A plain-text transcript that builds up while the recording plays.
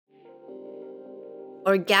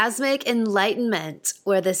Orgasmic enlightenment,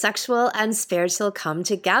 where the sexual and spiritual come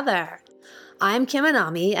together. I'm Kim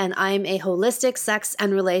Anami, and I'm a holistic sex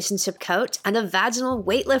and relationship coach and a vaginal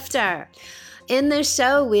weightlifter. In this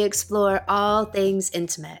show, we explore all things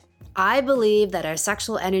intimate. I believe that our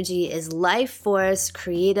sexual energy is life force,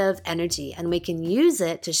 creative energy, and we can use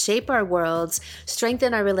it to shape our worlds,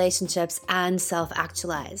 strengthen our relationships, and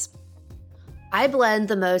self-actualize. I blend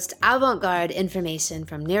the most avant-garde information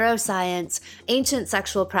from neuroscience, ancient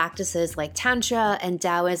sexual practices like Tantra and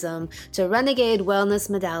Taoism, to renegade wellness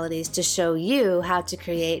modalities to show you how to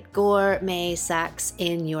create gourmet sex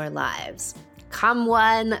in your lives. Come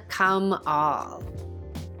one, come all.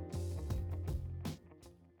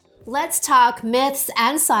 Let's talk myths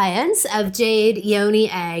and science of jade yoni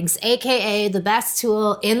eggs, aka the best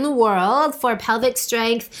tool in the world for pelvic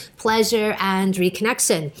strength, pleasure, and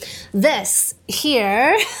reconnection. This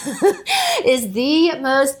here is the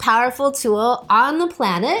most powerful tool on the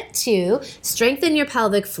planet to strengthen your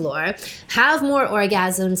pelvic floor, have more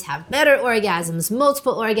orgasms, have better orgasms,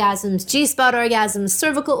 multiple orgasms, G-spot orgasms,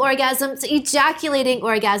 cervical orgasms, ejaculating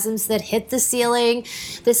orgasms that hit the ceiling.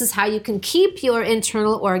 This is how you can keep your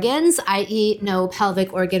internal organs, i.e. no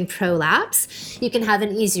pelvic organ prolapse. You can have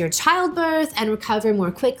an easier childbirth and recover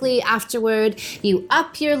more quickly afterward. You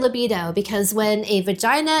up your libido because when a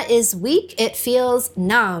vagina is weak, it feels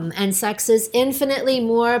numb, and sex is infinitely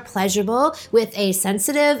more pleasurable with a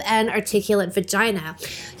sensitive and articulate vagina.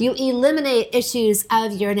 You eliminate issues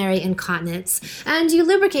of urinary incontinence, and you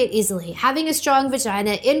lubricate easily. Having a strong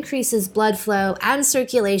vagina increases blood flow and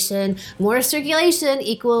circulation. More circulation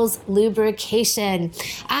equals lubrication,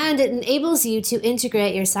 and it enables you to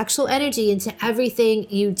integrate your sexual energy into everything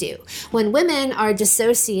you do. When women are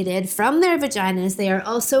dissociated from their vaginas, they are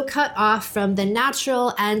also cut off from the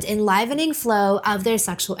natural and enlivening flow of their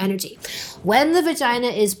sexual energy. When the vagina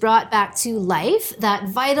is brought back to life, that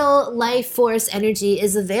vital life force energy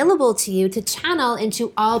is available to you to channel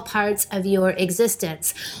into all parts of your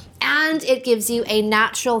existence. And it gives you a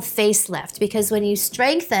natural facelift because when you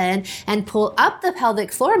strengthen and pull up the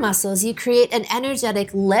pelvic floor muscles, you create an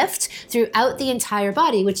energetic lift throughout the entire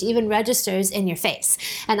body, which even registers in your face.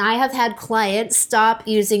 And I have had clients stop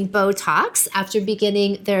using Botox after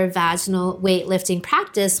beginning their vaginal weightlifting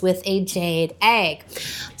practice with a jade egg.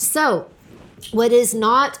 So, what is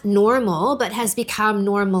not normal but has become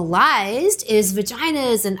normalized is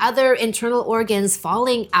vaginas and other internal organs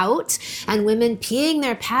falling out and women peeing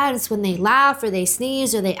their pants when they laugh or they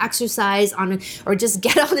sneeze or they exercise or just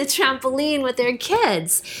get on a trampoline with their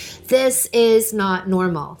kids. This is not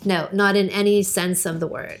normal. No, not in any sense of the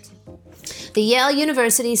word. The Yale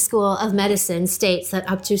University School of Medicine states that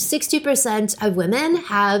up to 60% of women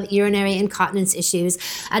have urinary incontinence issues,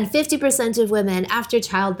 and 50% of women after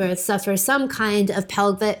childbirth suffer some kind of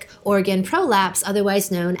pelvic organ prolapse,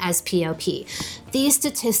 otherwise known as POP. These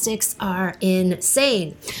statistics are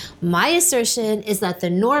insane. My assertion is that the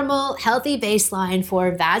normal, healthy baseline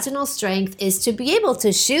for vaginal strength is to be able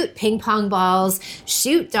to shoot ping pong balls,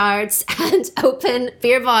 shoot darts, and open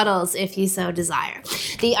beer bottles if you so desire.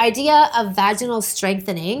 The idea of vaginal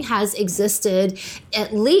strengthening has existed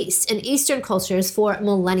at least in Eastern cultures for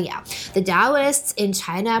millennia. The Taoists in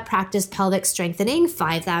China practiced pelvic strengthening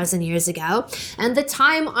 5,000 years ago, and the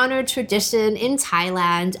time-honored tradition in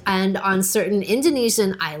Thailand and on certain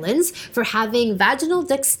Indonesian islands for having vaginal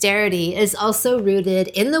dexterity is also rooted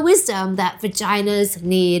in the wisdom that vaginas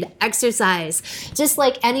need exercise. Just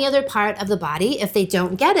like any other part of the body, if they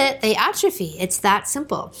don't get it, they atrophy. It's that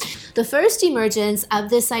simple. The first emergence of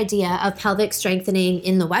this idea of pelvic strengthening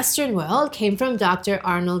in the Western world came from Dr.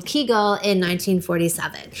 Arnold Kegel in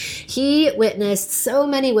 1947. He witnessed so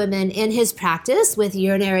many women in his practice with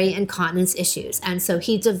urinary incontinence issues, and so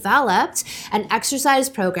he developed an exercise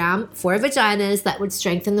program for vaginas that would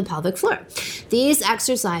strengthen the pelvic floor. These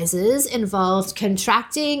exercises involved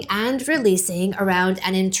contracting and releasing around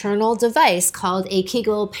an internal device called a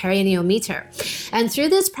Kegel perioneometer. And through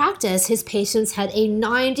this practice, his patients had a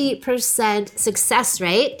 90% success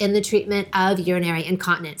rate in the treatment of urinary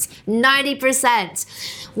incontinence. 90%.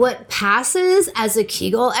 What passes as a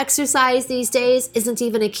Kegel exercise these days isn't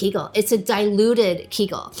even a Kegel. It's a diluted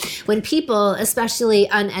Kegel. When people, especially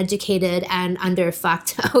uneducated and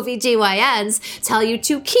underfucked OBGYNs, tell you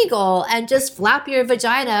to Kegel and just flap your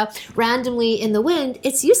vagina randomly in the wind,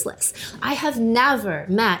 it's useless. I have never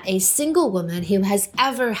met a single woman who has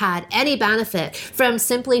ever had any benefit from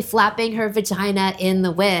simply flapping her vagina in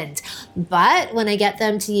the wind. But when I get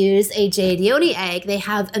them to use a jade yoni egg, they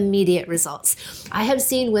have immediate results. I have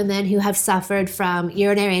seen women who have suffered from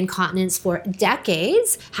urinary incontinence for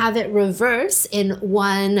decades have it reverse in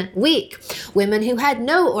 1 week. Women who had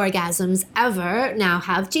no orgasms ever now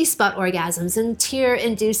have G-spot orgasms and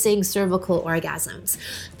tear-inducing cervical orgasms.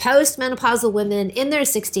 Postmenopausal women in their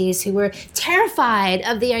 60s who were terrified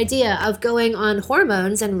of the idea of going on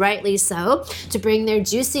hormones, and rightly so, to bring their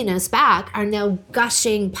juiciness back, are now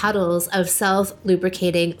gushing puddles of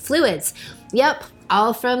self-lubricating fluids. Yep,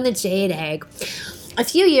 all from the jade egg. A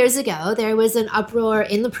few years ago, there was an uproar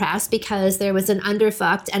in the press because there was an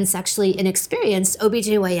underfucked and sexually inexperienced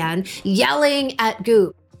OBGYN yelling at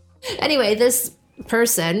Goop. Anyway, this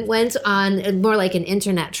person went on, more like an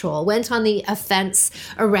internet troll, went on the offense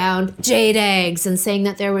around jade eggs and saying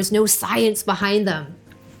that there was no science behind them.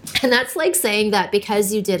 And that's like saying that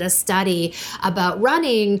because you did a study about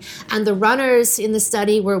running and the runners in the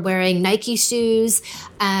study were wearing Nike shoes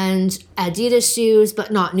and Adidas shoes,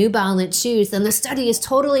 but not New Balance shoes, then the study is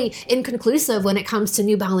totally inconclusive when it comes to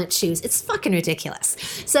New Balance shoes. It's fucking ridiculous.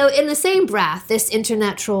 So in the same breath, this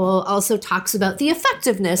internet troll also talks about the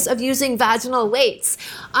effectiveness of using vaginal weights.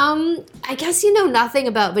 I guess you know nothing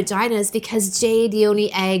about vaginas because jade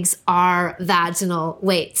yoni eggs are vaginal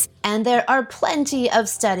weights. And there are plenty of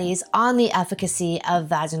studies on the efficacy of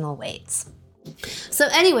vaginal weights. So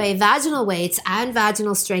anyway, vaginal weights and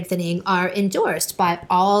vaginal strengthening are endorsed by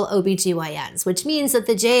all OBGYNs, which means that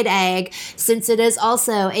the jade egg, since it is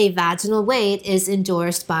also a vaginal weight, is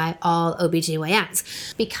endorsed by all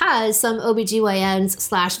OBGYNs. Because some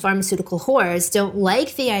OBGYNs/pharmaceutical whores don't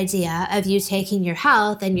like the idea of you taking your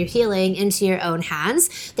health and your healing into your own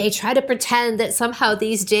hands, they try to pretend that somehow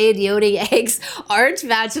these jade yoni eggs aren't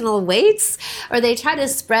vaginal weights, or they try to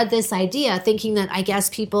spread this idea thinking that I guess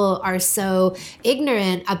people are so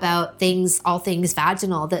ignorant about all things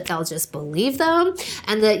vaginal that they'll just believe them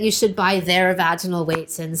and that you should buy their vaginal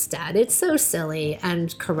weights instead. It's so silly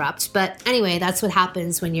and corrupt. But anyway, that's what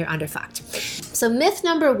happens when you're underfucked. So myth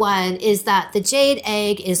number 1 is that the jade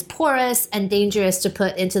egg is porous and dangerous to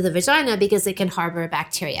put into the vagina because it can harbor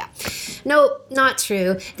bacteria. No, not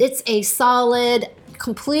true. It's a solid,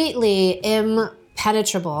 completely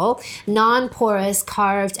impenetrable, non-porous,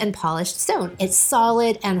 carved and polished stone. It's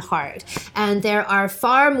solid and hard. And there are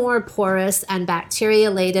far more porous and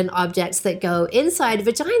bacteria-laden objects that go inside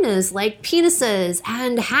vaginas, like penises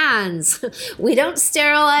and hands. We don't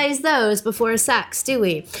sterilize those before sex, do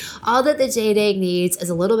we? All that the jade egg needs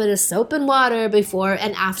is a little bit of soap and water before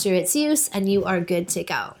and after its use, and you are good to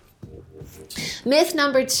go. Myth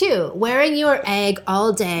number 2, wearing your egg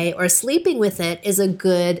all day or sleeping with it is a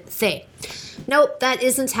good thing. Nope, that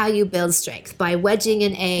isn't how you build strength, by wedging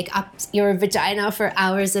an egg up your vagina for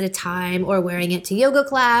hours at a time, or wearing it to yoga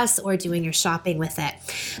class, or doing your shopping with it.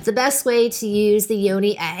 The best way to use the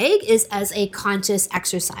yoni egg is as a conscious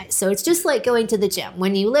exercise. So it's just like going to the gym.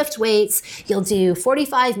 When you lift weights, you'll do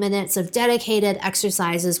 45 minutes of dedicated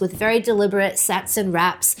exercises with very deliberate sets and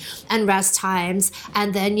reps and rest times,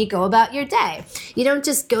 and then you go about your day. You don't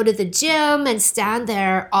just go to the gym and stand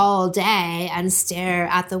there all day and stare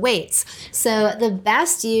at the weights. So the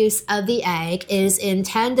best use of the egg is in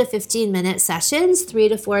 10 to 15 minute sessions, 3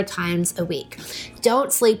 to 4 times a week.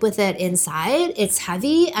 Don't sleep with it inside. It's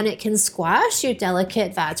heavy and it can squash your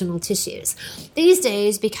delicate vaginal tissues. These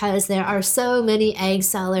days, because there are so many egg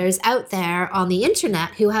sellers out there on the internet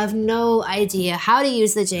who have no idea how to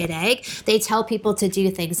use the jade egg, they tell people to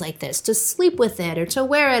do things like this, to sleep with it or to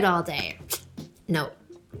wear it all day. No.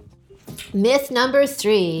 Myth number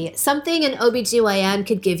 3, something an OBGYN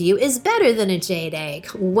could give you is better than a jade egg.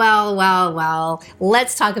 Well,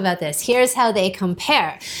 let's talk about this. Here's how they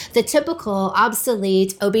compare. The typical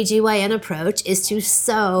obsolete OBGYN approach is to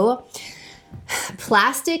sew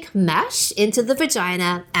plastic mesh into the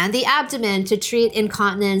vagina and the abdomen to treat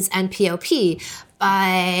incontinence and POP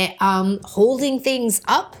by holding things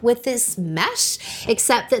up with this mesh,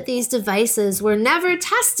 except that these devices were never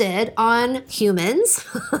tested on humans.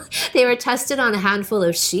 They were tested on a handful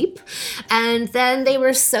of sheep, and then they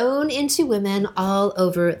were sewn into women all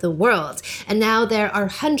over the world. And now there are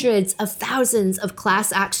hundreds of thousands of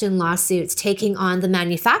class action lawsuits taking on the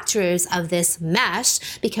manufacturers of this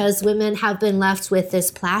mesh because women have been left with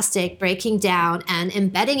this plastic breaking down and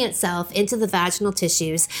embedding itself into the vaginal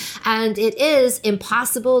tissues, and it is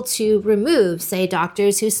impossible to remove, say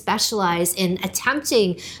doctors who specialize in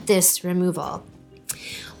attempting this removal.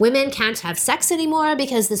 Women can't have sex anymore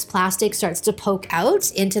because this plastic starts to poke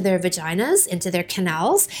out into their vaginas, into their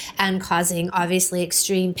canals, and causing obviously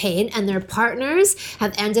extreme pain. And their partners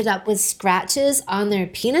have ended up with scratches on their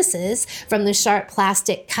penises from the sharp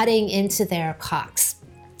plastic cutting into their cocks.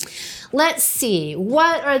 Let's see,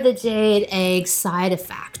 what are the jade egg side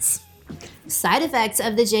effects? Side effects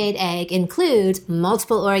of the jade egg include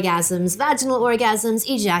multiple orgasms, vaginal orgasms,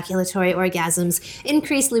 ejaculatory orgasms,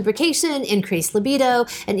 increased lubrication, increased libido,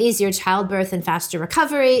 an easier childbirth and faster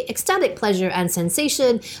recovery, ecstatic pleasure and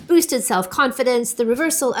sensation, boosted self-confidence, the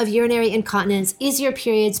reversal of urinary incontinence, easier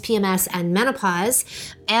periods, PMS, and menopause,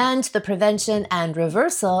 and the prevention and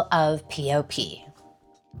reversal of POP.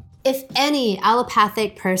 If any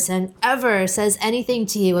allopathic person ever says anything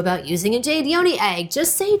to you about using a jade yoni egg,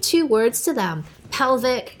 just say 2 words to them: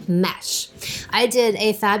 pelvic mesh. I did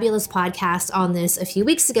a fabulous podcast on this a few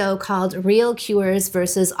weeks ago called Real Cures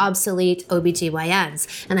versus Obsolete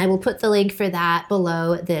OBGYNs, and I will put the link for that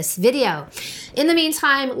below this video. In the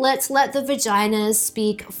meantime, let's let the vaginas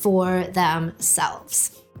speak for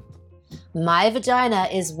themselves. My vagina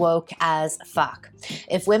is woke as fuck.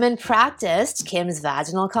 If women practiced Kim's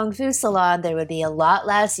Vaginal Kung Fu Salon, there would be a lot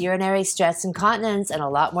less urinary stress incontinence and a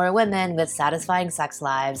lot more women with satisfying sex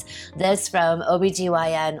lives. This from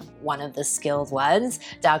OBGYN, one of the skilled ones,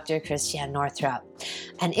 Dr. Christiane Northrup.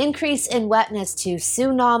 An increase in wetness to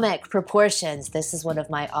tsunomic proportions. This is one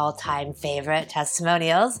of my all-time favorite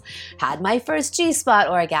testimonials. Had my first G-spot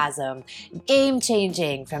orgasm.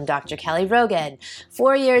 Game-changing from Dr. Kelly Rogan.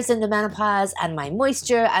 4 years into menopause and my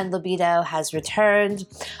moisture and libido has returned.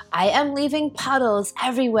 I am leaving puddles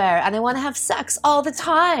everywhere and I want to have sex all the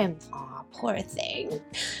time. Aw, poor thing.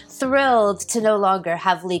 Thrilled to no longer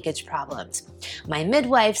have leakage problems. My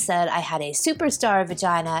midwife said I had a superstar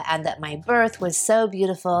vagina and that my birth was so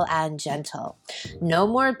beautiful and gentle. No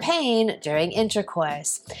more pain during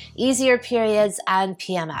intercourse. Easier periods and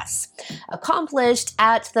PMS. Accomplished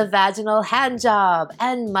at the vaginal hand job,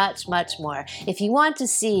 and much, much more. If you want to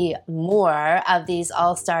see more of these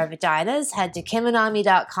all-star vaginas, head to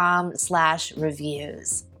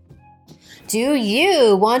kimanami.com/reviews. Do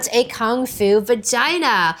you want a Kung Fu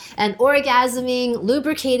vagina? An orgasming,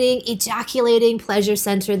 lubricating, ejaculating pleasure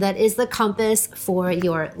center that is the compass for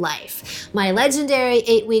your life. My legendary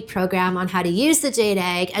 8-week program on how to use the jade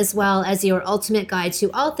egg, as well as your ultimate guide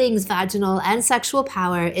to all things vaginal and sexual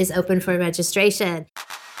power, is open for registration.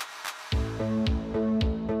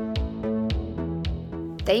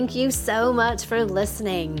 Thank you so much for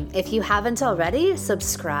listening. If you haven't already,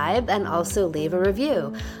 subscribe and also leave a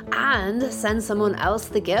review. And send someone else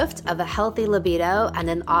the gift of a healthy libido and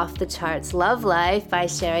an off-the-charts love life by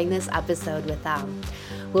sharing this episode with them.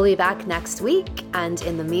 We'll be back next week, and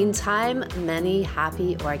in the meantime, many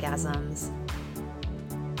happy orgasms.